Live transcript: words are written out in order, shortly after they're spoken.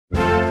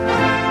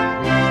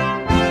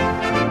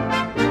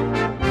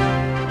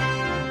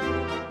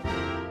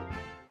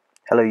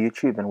Hello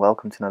YouTube and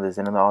welcome to another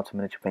Zen and the Art of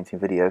Miniature Painting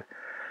video.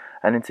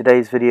 And in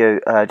today's video,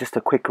 just a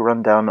quick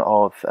rundown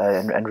of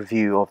and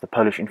review of the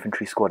Polish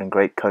Infantry squad in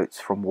Greatcoats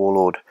from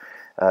Warlord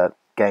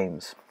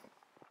Games.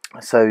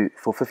 So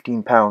for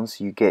 £15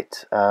 you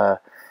get a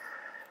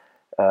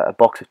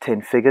box of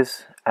 10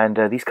 figures, and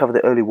these cover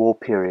the early war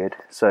period,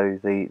 so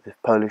the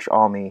Polish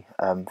army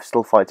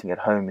still fighting at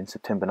home in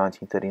September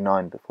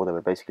 1939 before they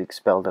were basically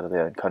expelled out of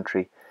their own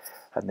country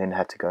and then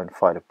had to go and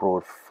fight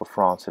abroad for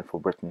France and for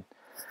Britain.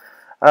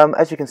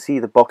 As you can see,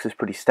 the box is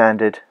pretty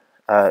standard.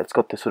 It's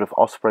got this sort of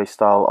Osprey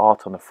style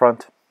art on the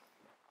front,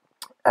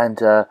 and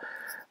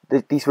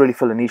these really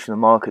fill a niche in the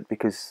market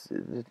because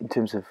in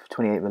terms of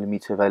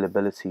 28mm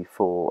availability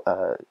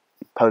for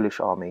Polish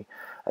army,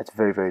 it's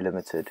very, very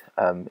limited.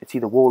 It's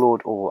either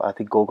Warlord or I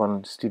think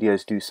Gorgon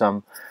Studios do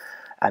some,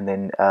 and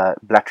then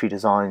Black Tree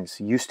Designs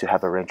used to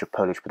have a range of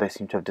Polish, but they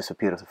seem to have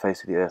disappeared off the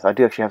face of the earth. I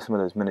do actually have some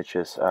of those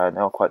miniatures. They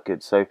are quite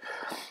good. So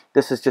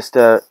this is just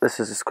a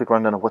quick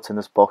rundown of what's in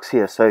this box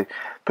here. So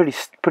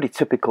pretty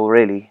typical,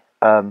 really,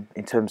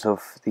 in terms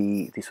of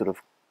the sort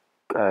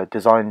of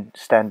design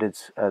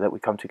standards that we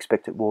come to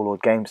expect at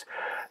Warlord Games.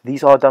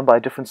 These are done by a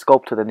different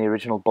sculptor than the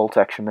original bolt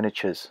action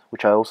miniatures,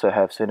 which I also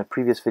have. So in a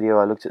previous video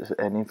I looked at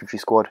an infantry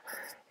squad.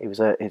 It's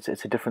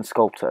a different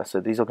sculptor, so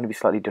these are going to be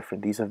slightly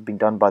different. These have been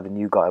done by the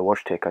new guy,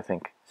 Wojtek, I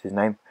think is his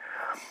name,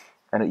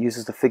 and it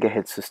uses the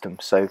figurehead system.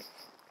 So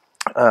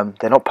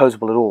they're not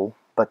posable at all,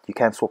 but you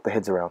can swap the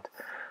heads around.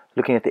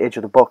 Looking at the edge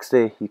of the box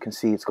there, you can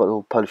see it's got a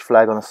little Polish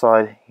flag on the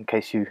side in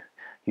case you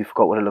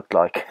forgot what it looked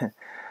like.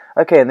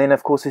 Okay, and then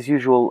of course, as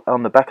usual,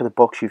 on the back of the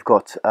box you've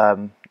got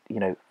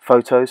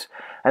photos,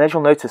 and as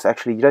you'll notice,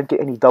 actually you don't get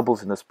any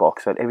doubles in this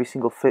box. So every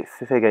single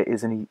figure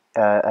is a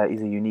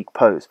unique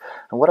pose.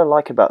 And what I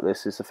like about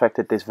this is the fact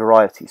that there's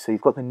variety. So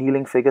you've got the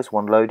kneeling figures,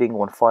 one loading,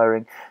 one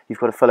firing. You've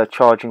got a fellow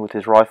charging with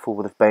his rifle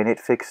with his bayonet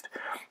fixed,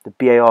 the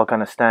BAR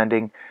gunner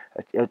standing,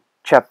 a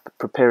chap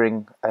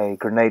preparing a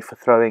grenade for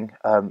throwing,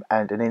 and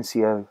an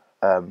NCO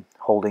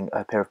holding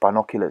a pair of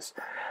binoculars,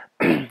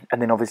 and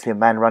then obviously a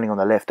man running on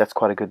the left. That's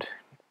quite a good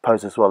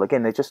pose as well.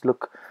 Again,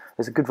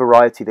 there's a good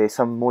variety there,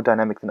 some more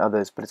dynamic than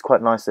others, but it's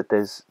quite nice that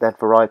there's that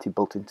variety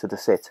built into the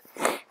set.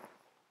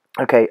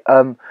 Okay,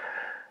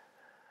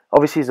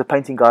 obviously there's a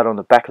painting guide on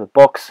the back of the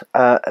box,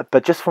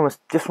 but just from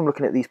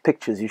looking at these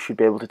pictures, you should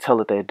be able to tell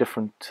that they're a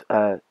different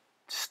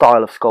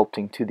style of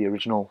sculpting to the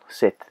original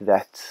set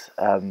that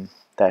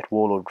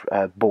Warlord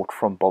bought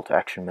from Bolt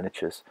Action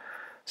Miniatures.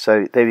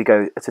 So there we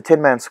go. It's a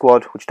 10-man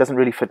squad, which doesn't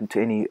really fit into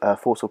any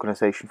force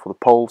organization for the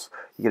Poles.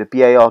 You get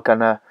a BAR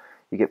gunner,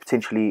 you get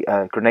potentially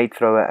a grenade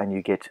thrower, and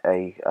you get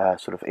a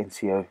sort of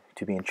NCO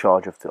to be in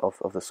charge of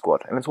the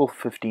squad. And it's all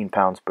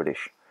 £15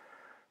 British.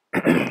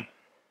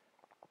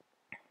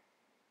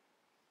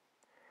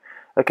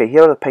 Okay,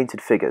 here are the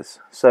painted figures.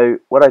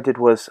 So what I did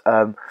was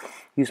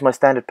use my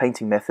standard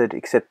painting method,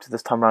 except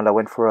this time around I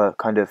went for a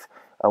kind of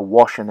a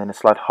wash and then a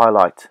slight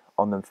highlight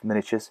on the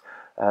miniatures.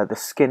 The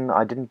skin,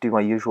 I didn't do my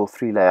usual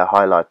 3-layer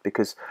highlight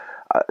because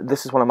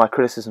this is one of my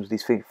criticisms of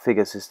these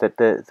figures, is that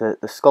the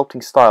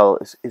sculpting style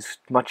is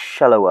much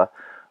shallower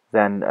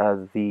than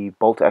the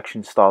bolt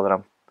action style that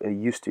I'm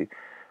used to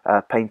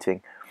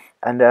painting.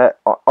 And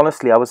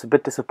honestly, I was a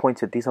bit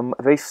disappointed. These are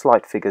very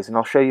slight figures, and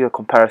I'll show you a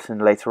comparison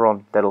later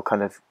on that'll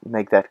kind of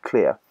make that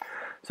clear.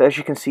 So as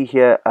you can see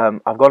here,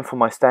 I've gone for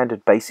my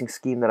standard basing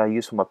scheme that I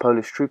use for my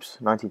Polish troops,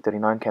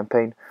 1939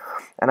 campaign,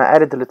 and I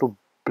added the little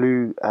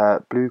blue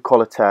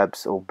collar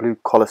tabs or blue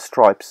collar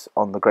stripes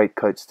on the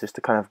greatcoats just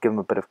to kind of give them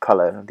a bit of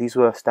color. And these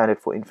were standard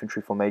for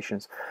infantry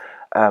formations,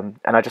 and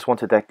I just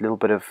wanted that little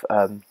bit of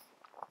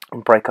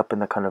break up in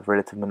the kind of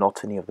relative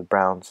monotony of the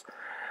browns.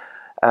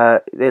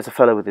 There's a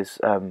fellow with his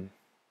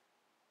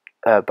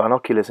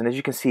binoculars, and as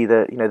you can see,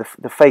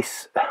 the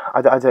face,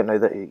 I don't know,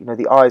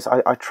 the eyes.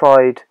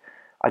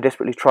 I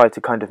desperately tried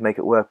to kind of make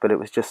it work, but it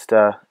was just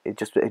it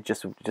just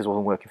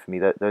wasn't working for me.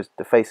 The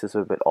faces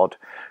are a bit odd.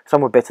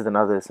 Some were better than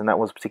others, and that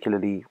was a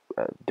particularly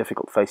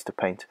difficult face to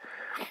paint.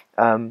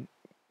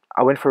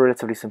 I went for a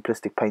relatively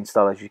simplistic paint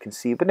style, as you can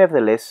see, but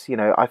nevertheless,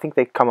 I think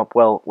they come up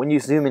well. When you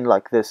zoom in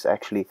like this,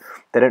 actually,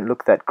 they don't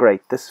look that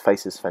great. This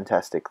face is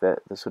fantastic. The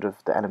sort of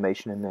the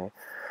animation in there.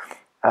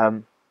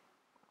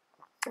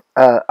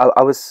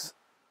 I was,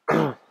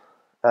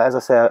 as I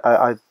say,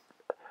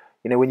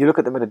 when you look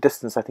at them at a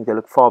distance, I think they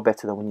look far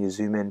better than when you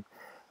zoom in.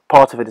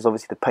 Part of it is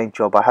obviously the paint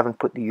job. I haven't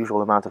put the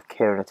usual amount of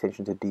care and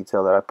attention to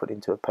detail that I put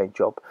into a paint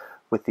job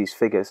with these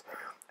figures.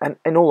 And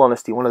in all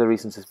honesty, one of the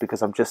reasons is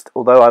because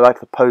although I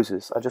like the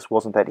poses, I just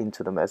wasn't that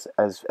into them as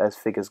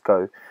figures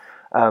go.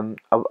 I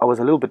was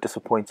a little bit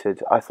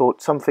disappointed. I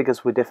thought some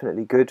figures were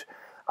definitely good.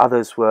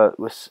 Others were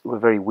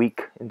very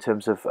weak in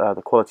terms of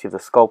the quality of the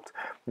sculpt,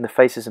 and the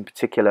faces in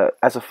particular,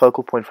 as a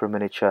focal point for a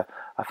miniature,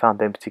 I found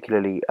them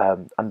particularly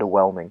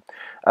underwhelming.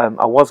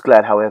 I was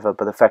glad, however,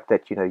 by the fact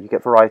that you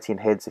get variety in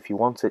heads. If you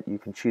want it, you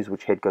can choose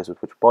which head goes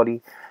with which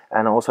body,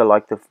 and I also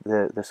like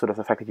the sort of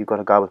the fact that you've got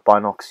a guy with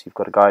binocs, you've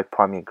got a guy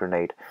priming a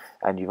grenade,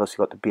 and you've also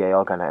got the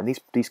BAR gunner, and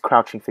these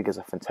crouching figures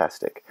are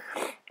fantastic.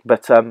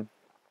 But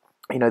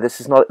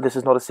this is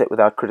not a set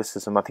without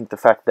criticism. I think the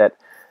fact that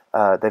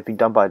they've been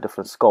done by a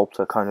different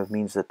sculptor kind of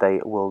means that they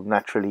will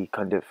naturally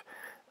kind of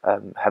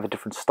have a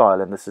different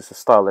style, and this is a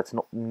style that's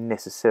not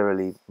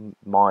necessarily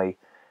my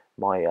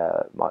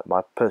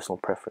personal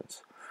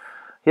preference.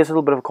 Here's a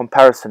little bit of a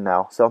comparison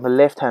now. So on the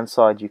left hand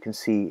side you can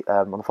see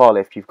on the far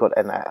left you've got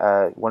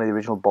one of the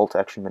original bolt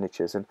action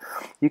miniatures, and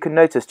you can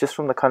notice just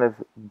from the kind of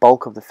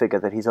bulk of the figure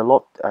that he's a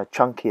lot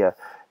chunkier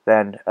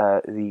than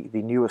the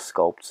newer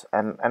sculpts,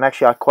 and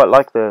actually I quite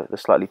like the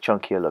slightly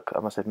chunkier look, I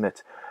must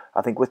admit.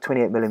 I think with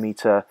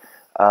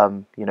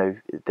 28mm, you know,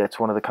 that's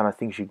one of the kind of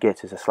things you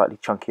get, is a slightly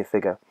chunkier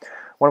figure.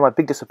 One of my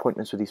big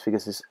disappointments with these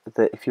figures is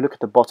that if you look at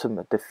the bottom,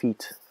 at the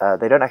feet,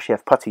 they don't actually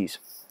have puttees.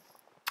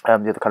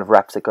 They're the kind of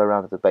wraps that go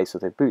around at the base of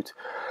their boot.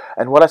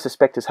 And what I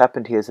suspect has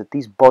happened here is that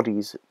these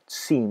bodies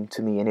seem,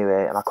 to me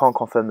anyway, and I can't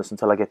confirm this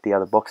until I get the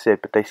other box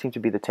set, but they seem to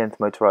be the 10th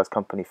Motorized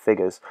Company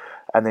figures,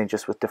 and then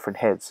just with different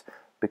heads,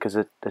 because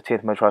the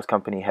 10th Motorized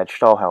Company had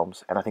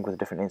Stahlhelms, and I think with a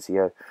different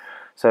NCO.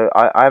 So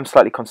I am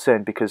slightly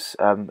concerned because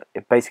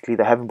basically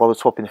they haven't bothered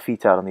swapping the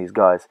feet out on these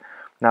guys.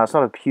 Now, it's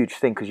not a huge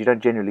thing because you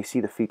don't generally see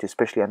the feet,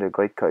 especially under a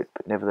greatcoat,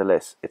 but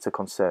nevertheless, it's a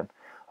concern.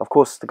 Of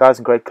course, the guys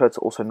in greatcoats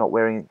are also not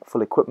wearing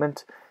full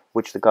equipment,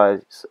 which the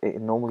guys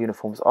in normal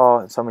uniforms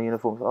are, and summer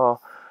uniforms are.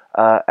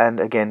 And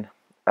again,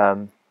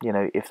 you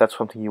know, if that's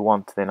something you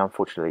want, then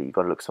unfortunately you've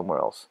got to look somewhere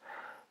else.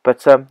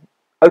 But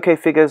okay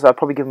figures, I'll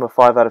probably give them a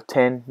 5 out of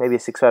 10, maybe a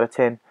 6 out of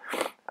 10.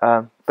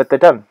 But they're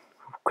done.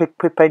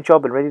 Quick paint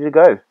job and ready to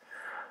go.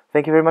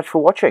 Thank you very much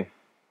for watching.